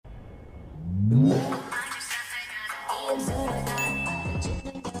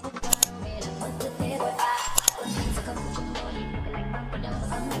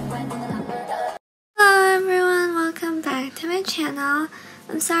channel.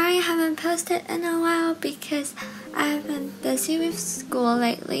 I'm sorry I haven't posted in a while because I've been busy with school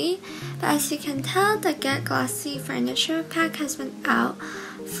lately, but as you can tell, the Get Glossy furniture pack has been out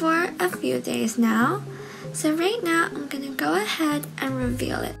for a few days now. So right now I'm gonna go ahead and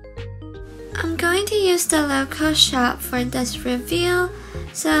reveal it. I'm going to use the local shop for this reveal,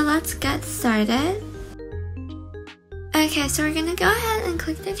 so let's get started. Okay, so we're gonna go ahead and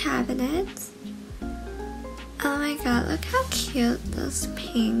click the cabinets. Oh my god, look how cute this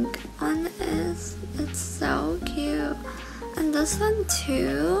pink one is. It's so cute. And this one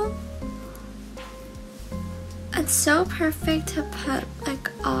too. It's so perfect to put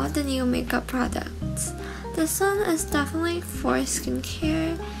like all the new makeup products. This one is definitely for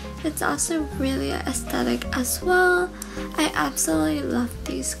skincare. It's also really aesthetic as well. I absolutely love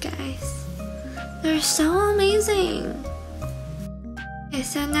these guys. They're so amazing. Okay,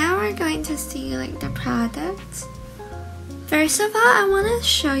 so now we're going to see like the products. First of all, I want to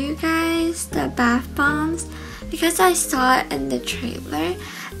show you guys the bath bombs because I saw it in the trailer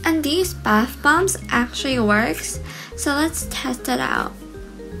and these bath bombs actually works. So let's test it out.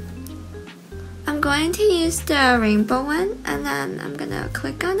 I'm going to use the rainbow one and then I'm gonna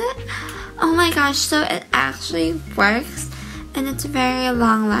click on it. Oh my gosh, so it actually works and it's very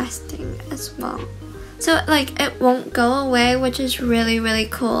long lasting as well. So like it won't go away, which is really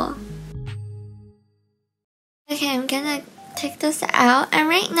cool. Okay, I'm gonna take this out and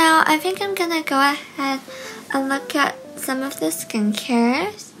right now I think I'm gonna go ahead and look at some of the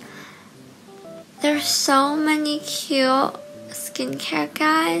skincares. There's so many cute skincare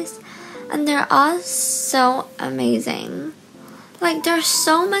guys. And they're all so amazing. Like there's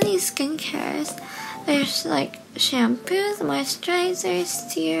so many skincares. There's like shampoos, moisturizers,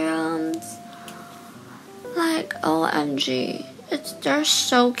 serums. Like OMG. They're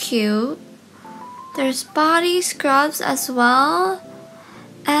so cute. There's body scrubs as well.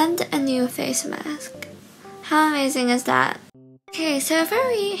 And a new face mask. How amazing is that? Okay, so over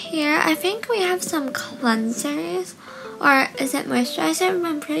here I think we have some cleansers. Or is it moisturizer?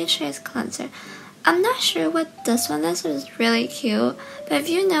 I'm pretty sure it's cleanser. I'm not sure what this one is, but it's really cute. But if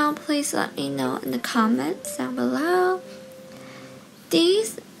you know, please let me know in the comments down below.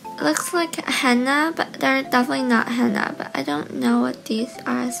 These looks like henna, but they're definitely not henna. But I don't know what these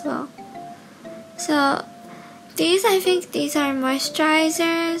are as well. So these, I think these are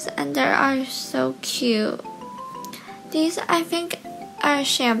moisturizers and they are so cute. These I think are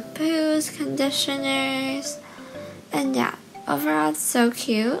shampoos, conditioners. And yeah, overall it's so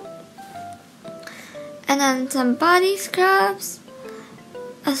cute. And then some body scrubs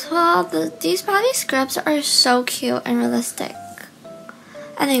as well. These body scrubs are so cute and realistic.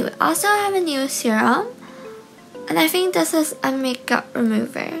 And we also have a new serum. And I think this is a makeup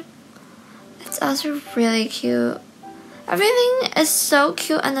remover. It's also really cute. Everything is so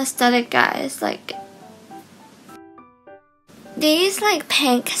cute and aesthetic, guys. Like these like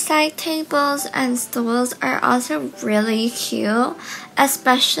pink side tables and stools are also really cute,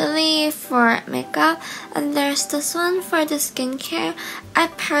 especially for makeup. And there's this one for the skincare. I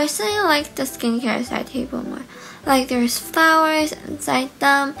personally like the skincare side table more. Like there's flowers inside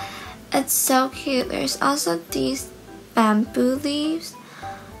them. It's so cute. There's also these bamboo leaves.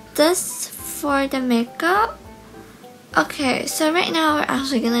 This for the makeup. Okay, so right now we're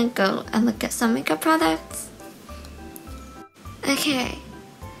actually gonna go and look at some makeup products. Okay,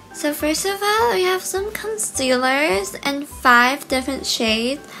 so first of all, we have some concealers in 5 different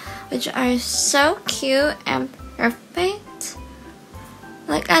shades, which are so cute and perfect.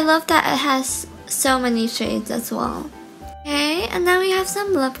 Like, I love that it has so many shades as well. Okay, and then we have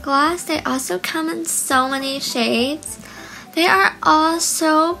some lip gloss. They also come in so many shades. They are all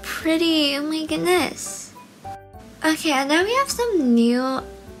so pretty, oh my goodness. Okay, and then we have some new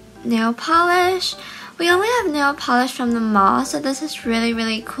nail polish. We only have nail polish from the mall, so this is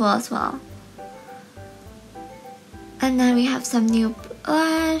really cool as well. And then we have some new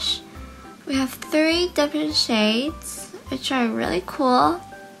blush. We have 3 different shades, which are really cool.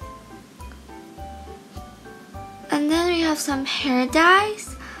 And then we have some hair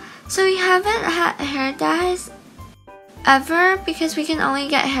dyes. So we haven't had hair dyes ever because we can only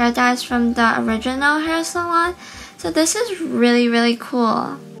get hair dyes from the original hair salon. So this is really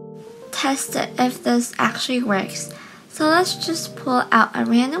cool. Test it if this actually works. So let's just pull out a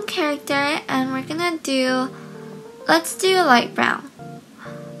random character and we're gonna let's do light brown.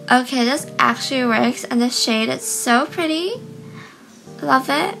 Okay, this actually works and the shade is so pretty. Love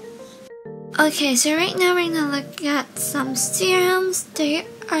it. Okay, so right now we're gonna look at some serums. They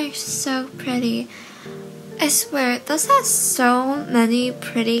are so pretty. I swear, this has so many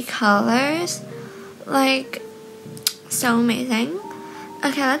pretty colors. Like, so amazing.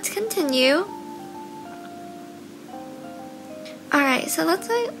 Okay, let's continue. Alright, so let's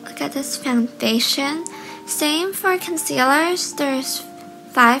look at this foundation. Same for concealers. There's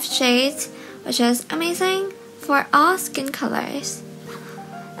 5 shades, which is amazing for all skin colors.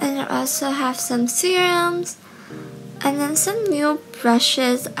 And you also have some serums, and then some new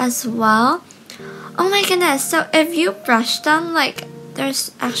brushes as well. Oh my goodness, so if you brush them, like,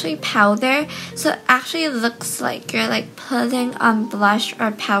 there's actually powder, so it actually looks like you're like putting on blush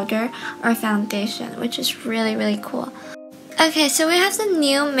or powder or foundation, which is really, really cool. Okay, so we have some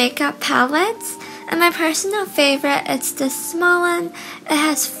new makeup palettes, and my personal favorite, it's this small one. It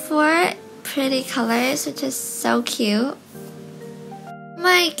has 4 pretty colors, which is so cute.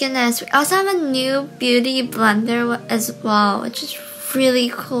 My goodness, we also have a new beauty blender as well, which is really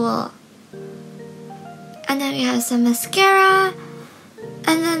cool. And then we have some mascara.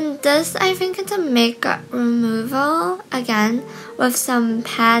 And then this, I think it's a makeup removal, again, with some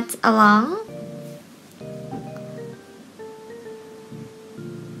pads along.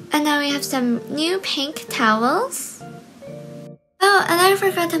 And then we have some new pink towels. Oh, and I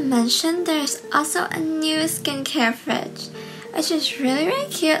forgot to mention, there's also a new skincare fridge, which is really, really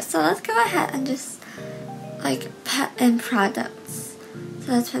cute. So let's go ahead and just like put in products.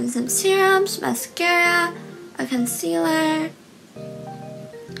 So let's put in some serums, mascara, a concealer,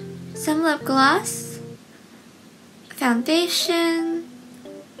 some lip gloss, foundation,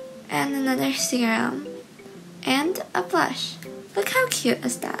 and another serum, and a blush. Look how cute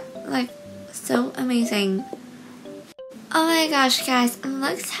is that? Like, so amazing. Oh my gosh, guys, and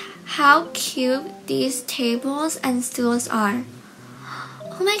look how cute these tables and stools are.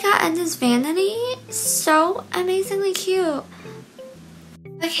 Oh my god, and this vanity, so amazingly cute.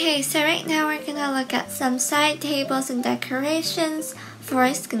 Okay, so right now we're gonna look at some side tables and decorations for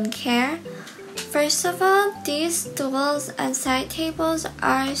skincare. First of all, these stools and side tables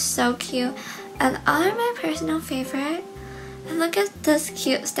are so cute and are my personal favorite. And look at this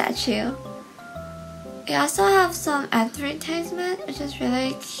cute statue. We also have some advertisement, which is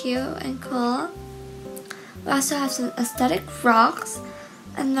really cute and cool. We also have some aesthetic rocks.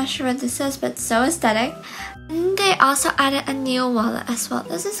 I'm not sure what this is, but so aesthetic. And they also added a new wallet as well.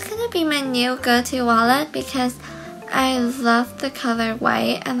 This is gonna be my new go-to wallet because I love the color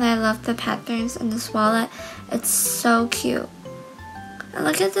white and I love the patterns in this wallet. It's so cute. And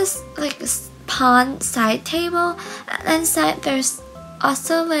look at this like pawn side table. And inside there's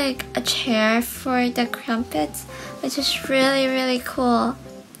also like a chair for the crumpets, which is really, really cool.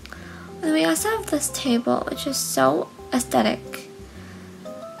 And we also have this table, which is so aesthetic.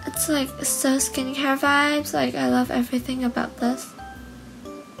 It's like so skincare vibes. Like, I love everything about this.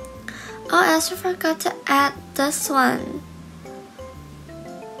 Oh, I also forgot to add this one.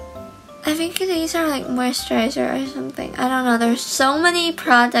 I think these are like moisturizer or something. I don't know. There's so many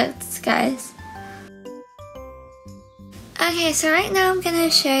products, guys. Okay, so right now I'm gonna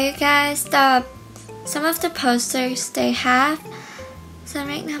show you guys some of the posters they have. So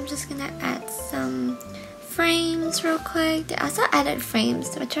right now I'm just gonna add some frames real quick. They also added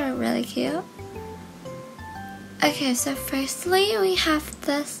frames, which are really cute. Okay, so firstly we have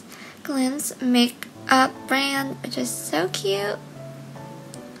this Glance makeup brand, which is so cute.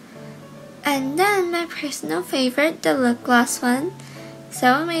 And then my personal favorite, the lip gloss one.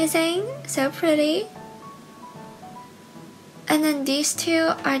 So amazing, so pretty. And then these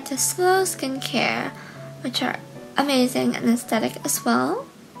two are the Slow Skincare, which are amazing and aesthetic as well.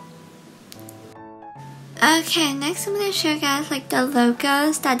 Okay, next I'm going to show you guys like the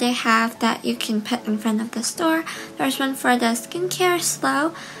logos that they have that you can put in front of the store. There's one for the Skincare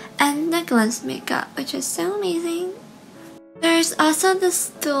Slow and the Glance Makeup, which is so amazing. There's also the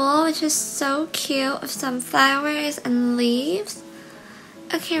stool, which is so cute with some flowers and leaves.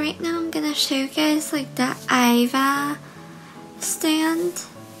 Okay, right now I'm going to show you guys like the Iva stand.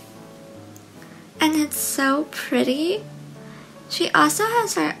 And it's so pretty. She also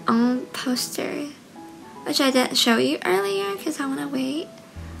has her own poster, which I didn't show you earlier because I want to wait.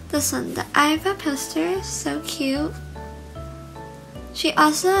 This one, the Iva poster, is so cute. She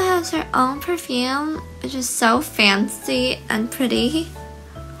also has her own perfume, which is so fancy and pretty.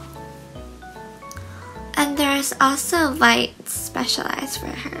 And there's also lights specialized for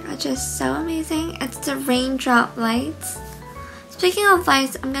her, which is so amazing. It's the raindrop lights. Speaking of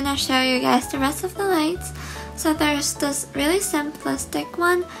lights, I'm gonna show you guys the rest of the lights. So there's this really simplistic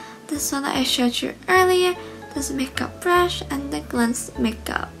one, this one that I showed you earlier, this makeup brush, and the Glance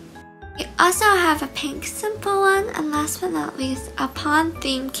makeup. We also have a pink simple one, and last but not least, a pawn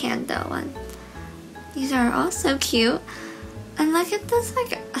themed candle one. These are all so cute. And look at this,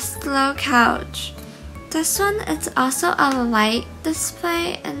 like a slow couch. This one is also a light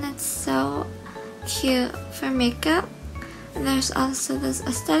display and it's so cute for makeup. And there's also this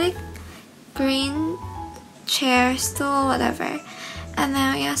aesthetic green chair, stool, whatever. And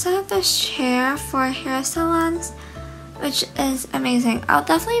then we also have this chair for hair salons, which is amazing. I'll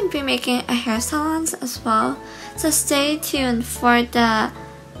definitely be making a hair salons as well, so stay tuned for the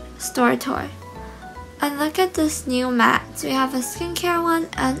store tour. And look at this new mat. So we have a skincare one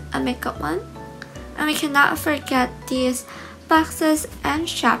and a makeup one. And we cannot forget these boxes and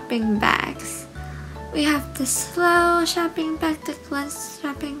shopping bags. We have the Slow shopping bag, the Glitz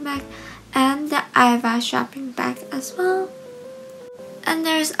shopping bag, and the Iva shopping bag as well. And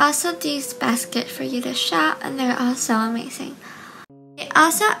there's also these baskets for you to shop, and they're also amazing. They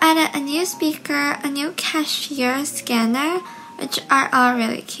also added a new speaker, a new cashier scanner, which are all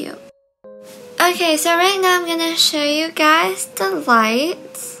really cute. Okay, so right now I'm gonna show you guys the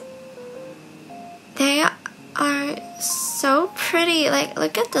lights. They are so pretty. Like,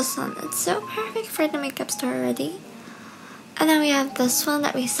 look at this one. It's so perfect for the makeup store already. And then we have this one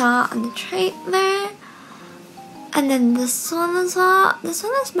that we saw on the trailer. And then this one as well. This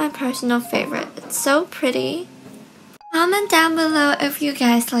one is my personal favorite. It's so pretty. Comment down below if you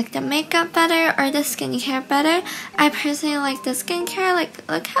guys like the makeup better or the skincare better. I personally like the skincare. Like,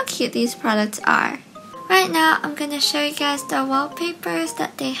 look how cute these products are. Right now, I'm gonna show you guys the wallpapers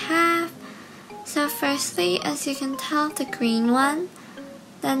that they have. So firstly, as you can tell, the green one.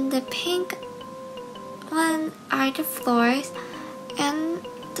 Then the pink one are the floors. And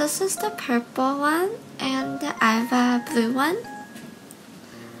this is the purple one and the Iva blue one.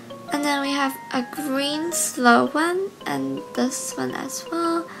 And then we have a green slow one and this one as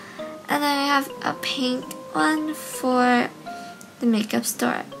well. And then we have a pink one for the makeup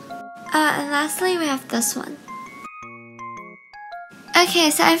store. And lastly, we have this one.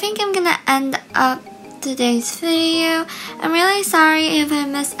 Okay, so I think I'm gonna end up today's video. I'm really sorry if I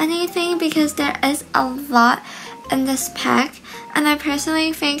missed anything because there is a lot in this pack. And I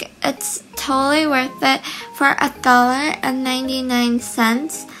personally think it's totally worth it for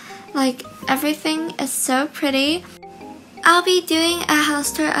 $1.99. Like, everything is so pretty. I'll be doing a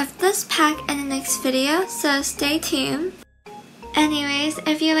house tour of this pack in the next video, so stay tuned. Anyways,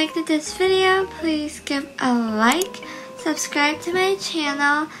 if you liked this video, please give a like, subscribe to my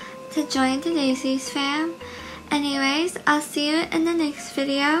channel to join the Daisy's fam. Anyways, I'll see you in the next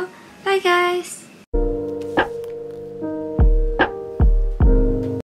video. Bye guys!